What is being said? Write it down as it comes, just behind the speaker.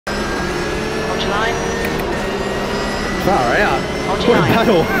Hold your line. Far out. Hold your What a line.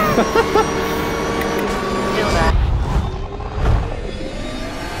 battle. Still there.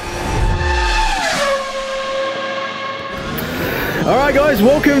 Alright guys,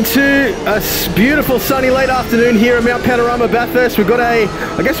 welcome to a beautiful sunny late afternoon here at Mount Panorama Bathurst. We've got a,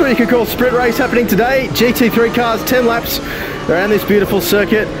 I guess what you could call sprint race happening today. GT3 cars, 10 laps around this beautiful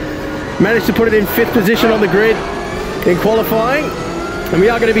circuit. Managed to put it in 5th position on the grid in qualifying. And we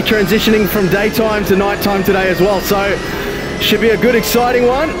are going to be transitioning from daytime to nighttime today as well. So, should be a good, exciting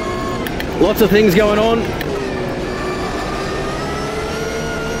one. Lots of things going on.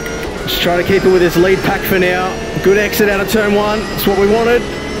 Just trying to keep it with this lead pack for now. Good exit out of turn 1. That's what we wanted.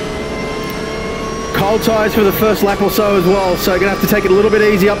 Cold tyres for the first lap or so as well. So, going to have to take it a little bit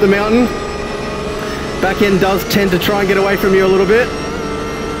easy up the mountain. Back end does tend to try and get away from you a little bit.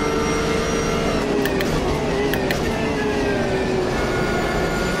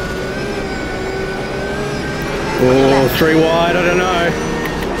 Oh, 3 wide, I don't know.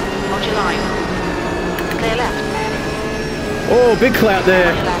 Hold your line. Clear left. Oh, big clout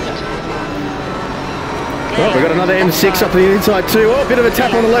there. Oh, we've got another M6 up the inside too. Oh, a bit of a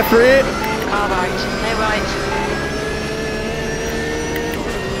tap on the left rear. Car right. Clear right.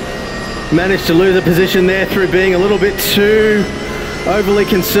 Managed to lose a position there through being a little bit too overly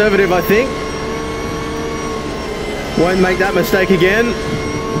conservative, I think. Won't make that mistake again.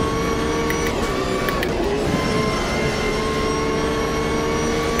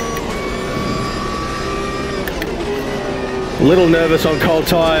 A little nervous on cold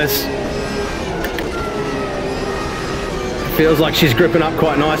tyres. Feels like she's gripping up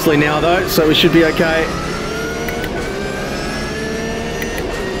quite nicely now though, so we should be okay.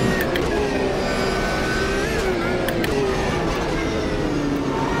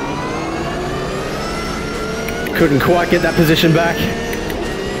 Couldn't quite get that position back.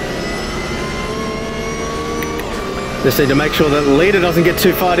 Just need to make sure that the leader doesn't get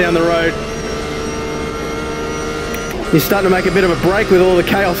too far down the road. He's starting to make a bit of a break with all the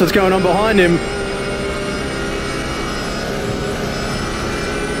chaos that's going on behind him.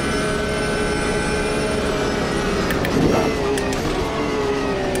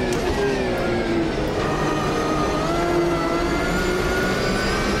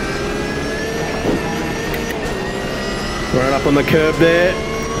 Right up on the curb there.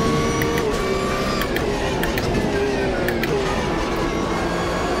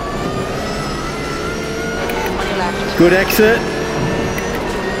 Good exit.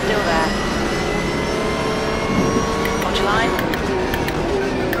 Still there. Hold your line.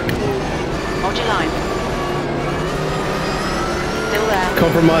 Hold your line. Still there.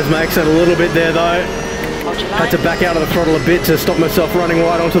 Compromise makes it a little bit there though. Hold your line. Had to back out of the throttle a bit to stop myself running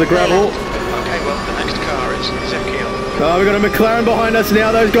right onto the gravel. Okay, well, the next car is Ezekiel. Oh, we've got a McLaren behind us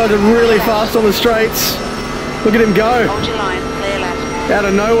now. Those guys are really fast on the straights. Look at him go. Hold your line. Clear left. Out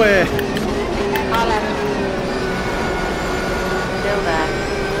of nowhere. Car left. Still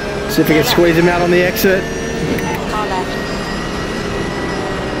there. See if we can squeeze him out on the exit. Car left.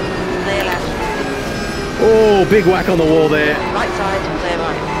 Clear left. Oh, big whack on the wall there. Right side. Clear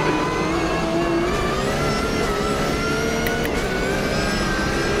right.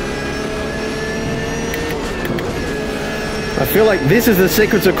 I feel like this is the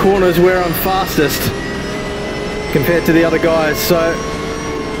sequence of corners where I'm fastest compared to the other guys, so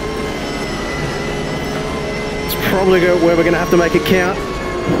it's probably where we're going to have to make it count.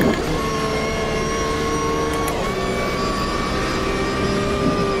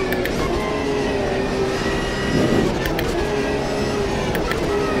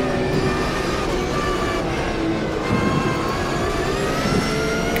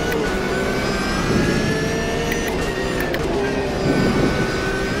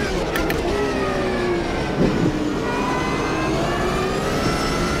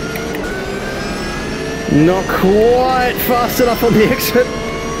 Not quite fast enough on the exit.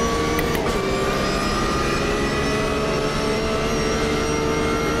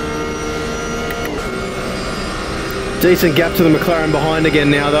 Decent gap to the McLaren behind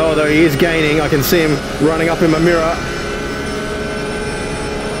again now though, although he is gaining. I can see him running up in my mirror.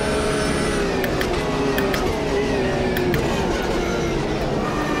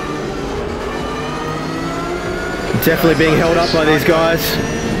 Definitely being held up by these guys.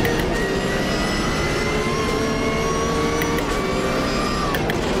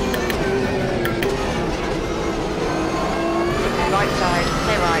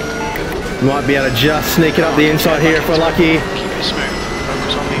 Might be able to just sneak it up the inside here if we're lucky. Keep it smooth.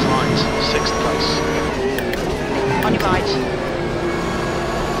 Focus on these lines. 6th place. On your right.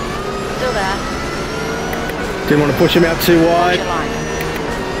 Still there. Didn't want to push him out too wide. Hold your line.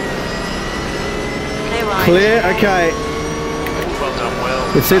 right. Clear, okay. Well done, Will.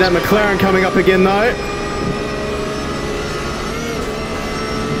 You can see that McLaren coming up again though.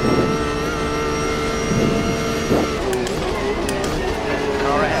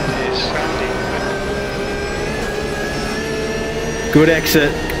 Car ahead is Sandy. Good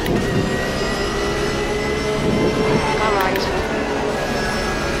exit. Car right.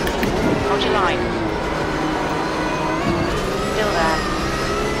 Hold your line. Still there.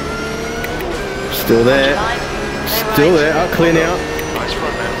 Still Hold your there. line. Stay Still right. there. Oh, clear now. Nice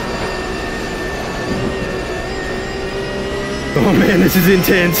run now. Oh man, this is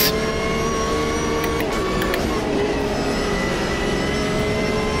intense.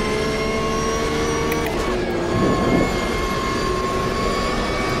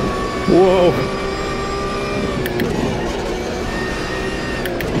 Whoa.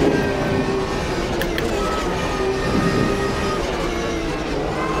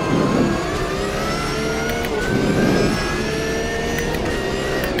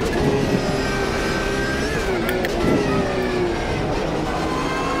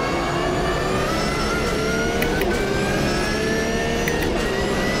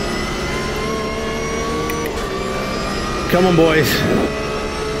 Come on, boys.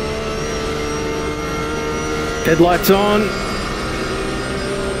 Headlights on.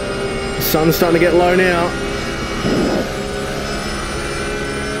 The sun's starting to get low now.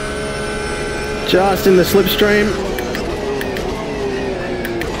 Just in the slipstream.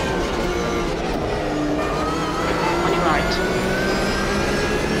 On your right.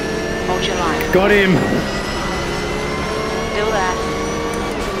 Hold your line. Got him. Still there.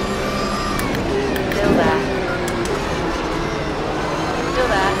 Still there. Still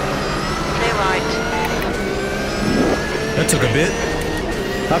there. Clear right. That took a bit.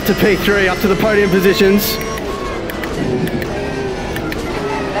 Up to P3, up to the podium positions.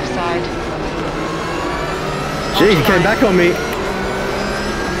 Left side. Gee, he came back on me.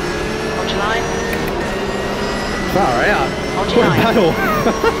 Hold your line. Far out. Hold your What a line. battle.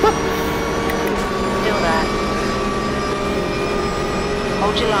 Still there.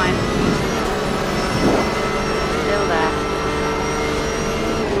 Hold your line. Still there.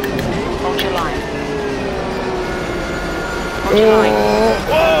 Hold your line. Hold your line.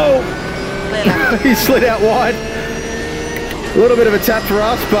 Whoa! Clear left. He slid out wide. A little bit of a tap for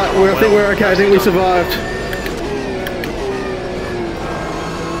us, but I think we're okay. I think we survived.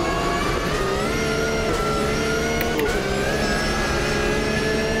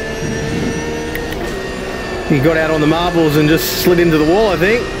 He got out on the marbles and just slid into the wall, I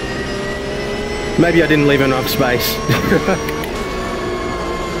think. Maybe I didn't leave enough space.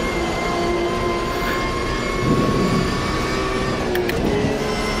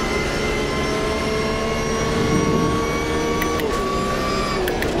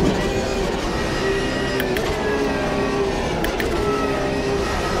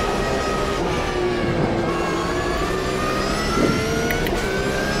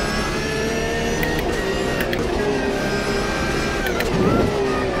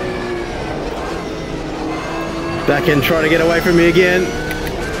 Back in, trying to get away from me again.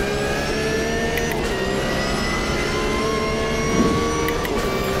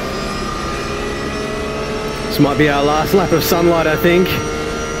 This might be our last lap of sunlight, I think.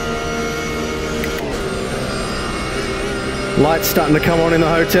 Lights starting to come on in the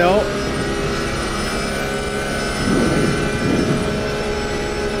hotel.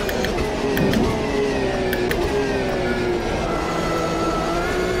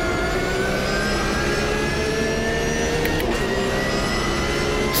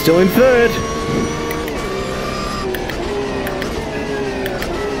 Still in third. Keep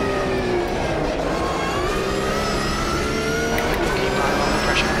eye on the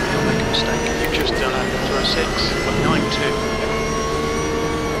pressure and you'll make a mistake. You've just done a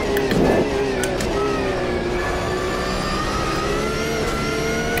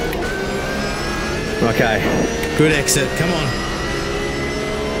Okay. Good exit. Come on.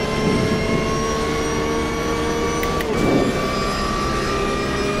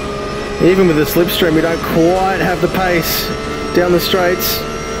 Even with the slipstream, we don't quite have the pace down the straights.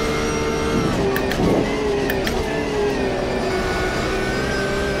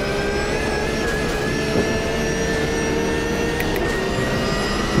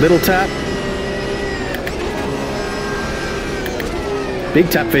 Little tap. Big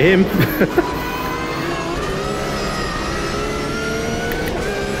tap for him.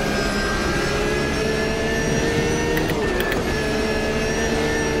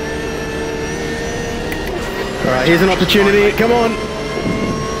 All right, here's an opportunity. Come on.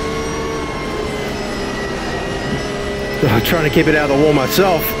 I'm trying to keep it out of the wall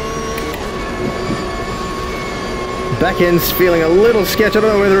myself. Back end's feeling a little sketch. I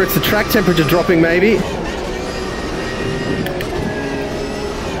don't know whether it's the track temperature dropping maybe.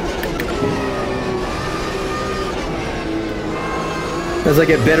 As I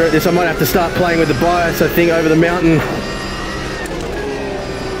get better at this, I might have to start playing with the bias, I think, over the mountain.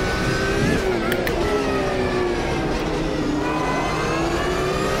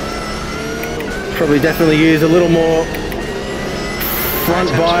 Probably definitely use a little more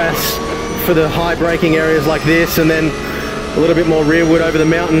front bias for the high braking areas like this, and then a little bit more rearward over the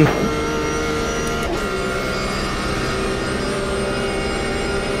mountain.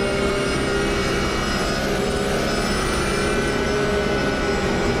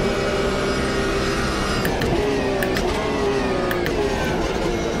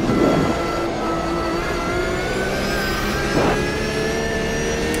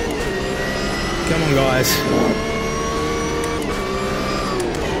 Come on, guys.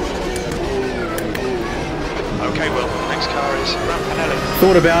 Okay, Will. Next car is Rampanelli.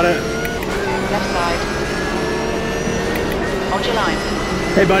 Thought about it. Left side. Hold your line.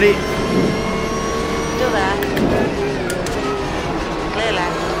 Hey, buddy. Still there. Clear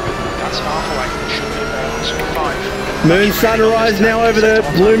left. That's halfway. Should be about 5. Moon's starting to rise now over the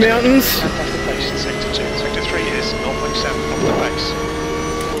Blue Mountains. Off the base in Sector 2. Sector 3 is 0.7 off the base.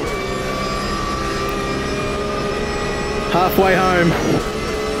 Halfway home.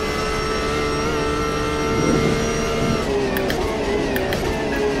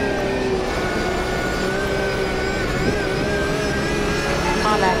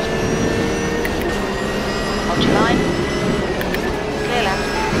 Car left. Hold your line. Clear left.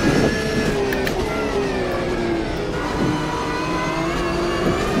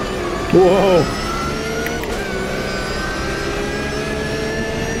 Whoa.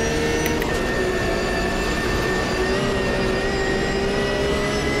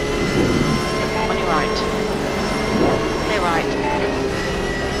 On your right. Clear right.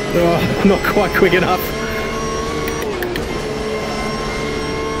 Oh, not quite quick enough.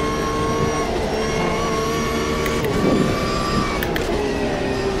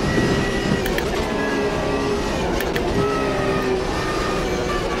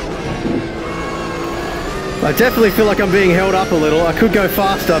 I definitely feel like I'm being held up a little. I could go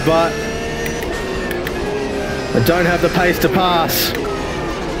faster, but I don't have the pace to pass.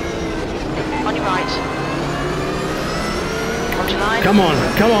 On your right. Hold your line. Come on,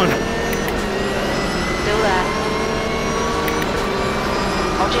 come on. Still there.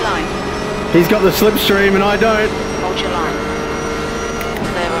 Hold your line. He's got the slipstream and I don't. Hold your line.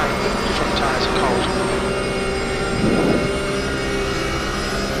 Clear right. Front tyres are cold.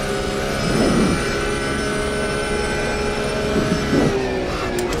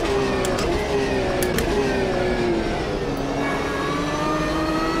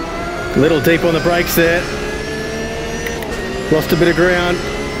 A little deep on the brakes there. Lost a bit of ground.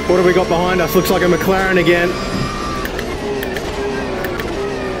 What have we got behind us? Looks like a McLaren again.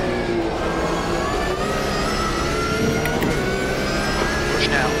 Push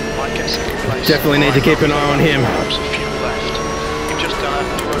now. Might get second place. Definitely need to keep an eye on him. Laps of fuel left. You've just done a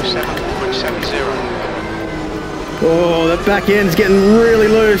 207.70. Oh, that back end's getting really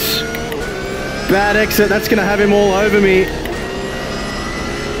loose. Bad exit. That's going to have him all over me.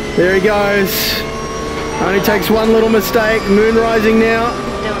 There he goes. Only takes one little mistake. Moon rising now.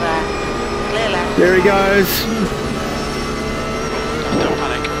 Still there. Clear left. There he goes. Don't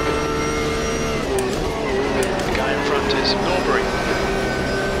panic. The guy in front is Norbury.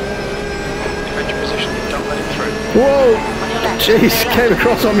 Defend your position. Don't let him through. Whoa. On your left. Jeez, Clear came left.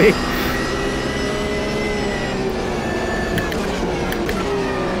 across on me.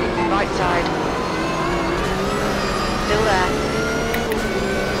 Right side. Still there.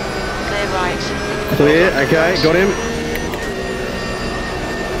 Clear right. Clear, okay, got him.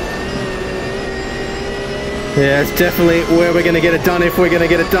 Yeah, it's definitely where we're going to get it done if we're going to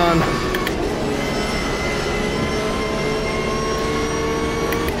get it done.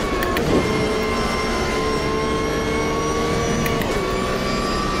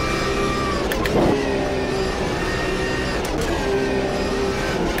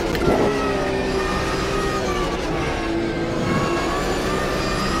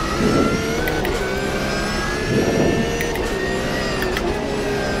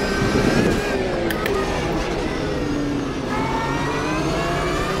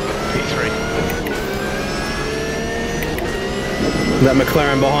 That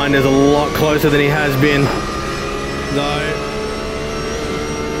McLaren behind is a lot closer than he has been. No.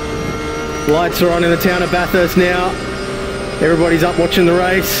 Lights are on in the town of Bathurst now. Everybody's up watching the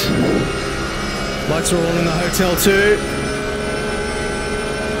race. Lights are all in the hotel too.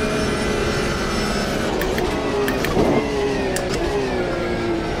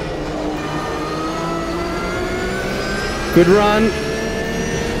 Good run.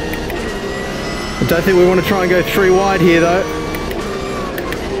 I don't think we want to try and go 3 wide here though.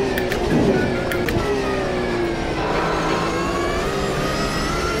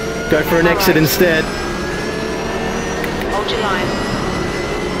 Go for an exit instead. Hold your line.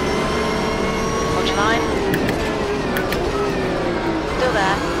 Hold your line. Still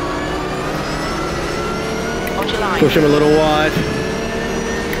there. Hold your line. Push him a little wide.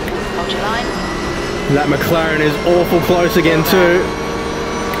 Hold your line. That McLaren is awful close again too.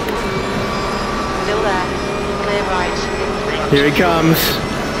 Still there. Clear right. Here he comes.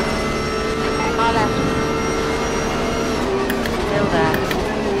 Car left. Still there.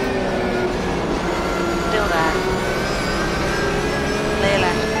 Still there. Clear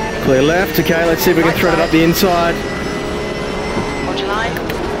left. Clear left. Okay, let's see if we can thread it up the inside. Hold your line.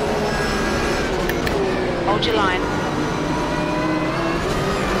 Hold your line.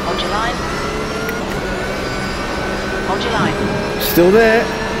 Hold your line. Hold your line. Still there.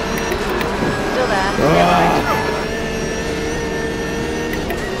 Still there. Clear right.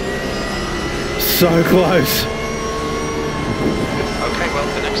 So close. Okay, well,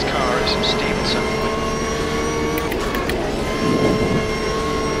 the next car is Stevenson.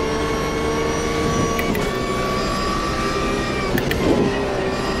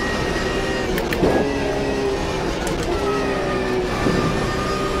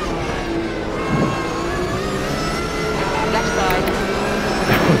 Left side.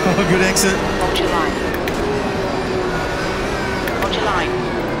 Oh, good exit. Hold your line. Hold your line.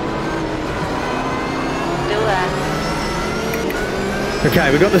 Still there. Okay,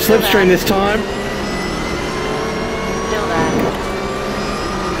 we got the slipstream this time. Still there.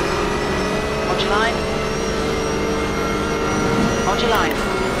 Hold your line. Hold your line.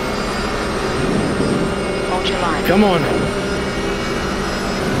 Hold your line. Come on.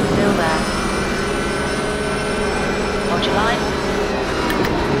 Still there. Hold your line.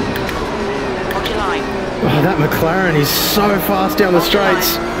 Hold your line. Oh, that McLaren is so fast down the Hold your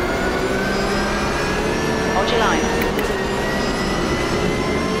straights. Hold your line.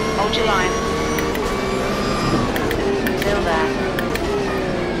 Hold your line. Still there.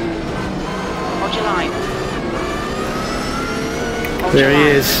 Hold your line. Hold There your he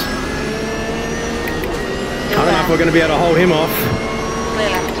line. is. Still I don't know if we're going to be able to hold him off. Clear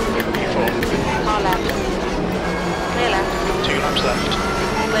left. Car left. Clear left. 2 laps left.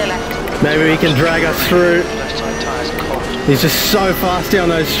 Clear left. Maybe he can drag us through. Left side tyres cold. He's just so fast down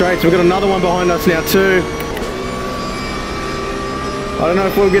those straights. We've got another one behind us now too. I don't know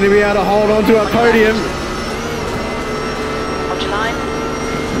if we're going to be able to hold on to our podium. Hold your line.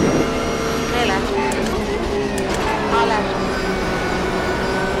 Clear left. Car left.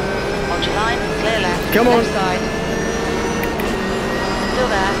 Hold your line. Clear left. Come on. Left side. Still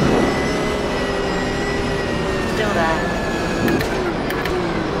there. Still there.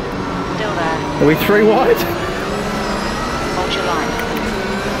 Still there. Are we 3 wide? Hold your line.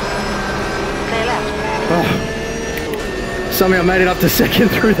 Clear left. Oh. Somehow made it up to second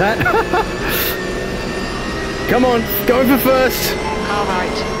through that. Come on, going for first. Car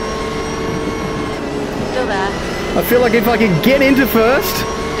right. Still there. I feel like if I can get into first,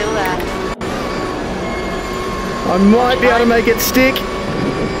 Still there. I might be able to make it stick. Still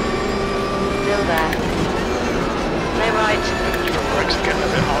there. Clear right. Your brakes are getting a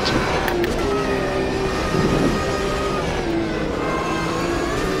bit hot.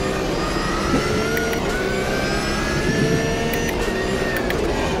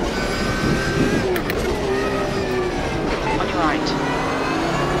 On your right.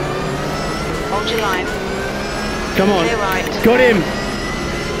 Hold your line. Come on, Clear right. got him.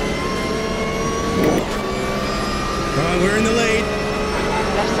 Alright, we're in the lead.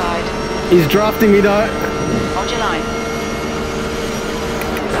 Left side. He's drafting me though. Hold your line.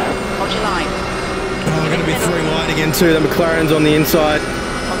 Hold your line. Oh, we're going to be 3 wide again. Two, the McLaren's on the inside.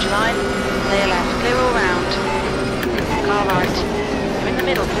 Hold your line. Clear left. Clear all round. Car right. You're in the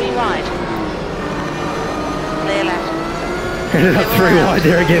middle. 3 wide. Clear left. Ended up 3 wide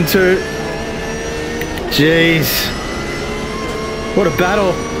there again too. Jeez. What a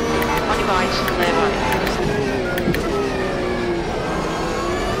battle. On your right. Clear right.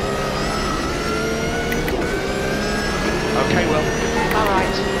 Okay, well, Car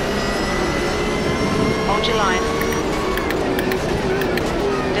right. Hold your line.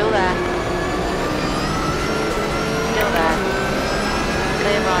 Still there. Still there.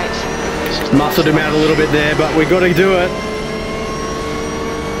 Clear right. Muscled him out a little bit there, but we got to do it.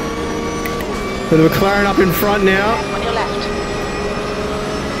 With the McLaren up in front now. On your left.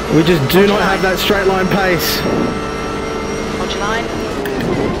 We just do not have that straight line pace. Hold your line.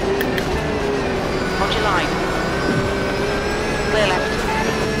 Hold your line.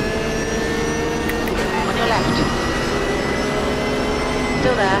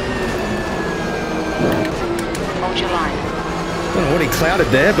 Still there. Hold your line. I don't know what he clouded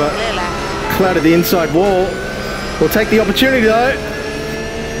there, but Clear left. clouded the inside wall. We'll take the opportunity though.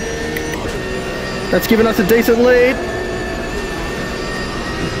 That's given us a decent lead.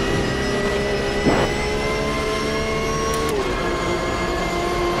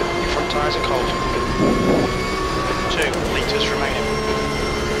 Your front tyres are cold. 2 litres remaining.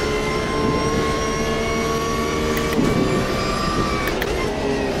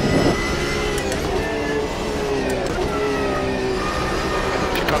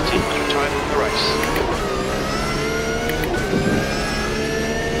 If you continue your time on the race.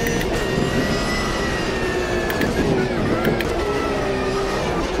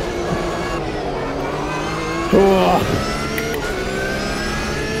 Oh.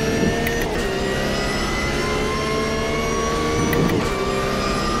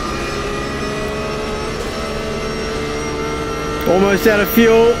 Almost out of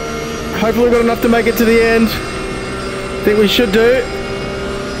fuel. Hopefully we've got enough to make it to the end. Think we should do.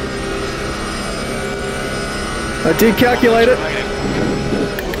 I did calculate it.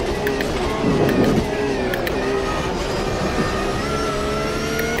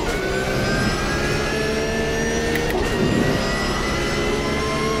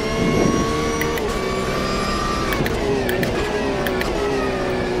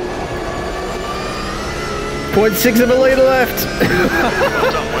 .6 of a litre left.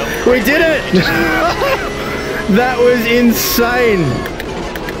 We did it. That was insane.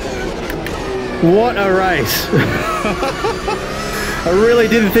 What a race. I really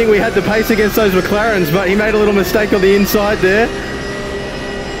didn't think we had the pace against those McLarens, but he made a little mistake on the inside there.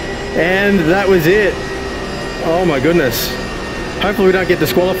 And that was it. Oh my goodness. Hopefully we don't get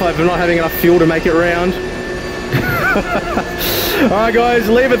disqualified for not having enough fuel to make it round. Alright guys,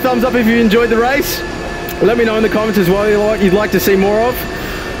 leave a thumbs up if you enjoyed the race. Let me know in the comments as well what you'd like to see more of.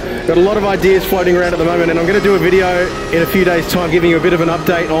 Got a lot of ideas floating around at the moment, and I'm going to do a video in a few days' time giving you a bit of an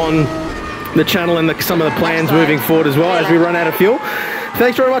update on the channel and some of the plans moving forward as well as we run out of fuel.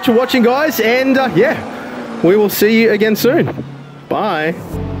 Thanks very much for watching guys, and yeah, we will see you again soon. Bye.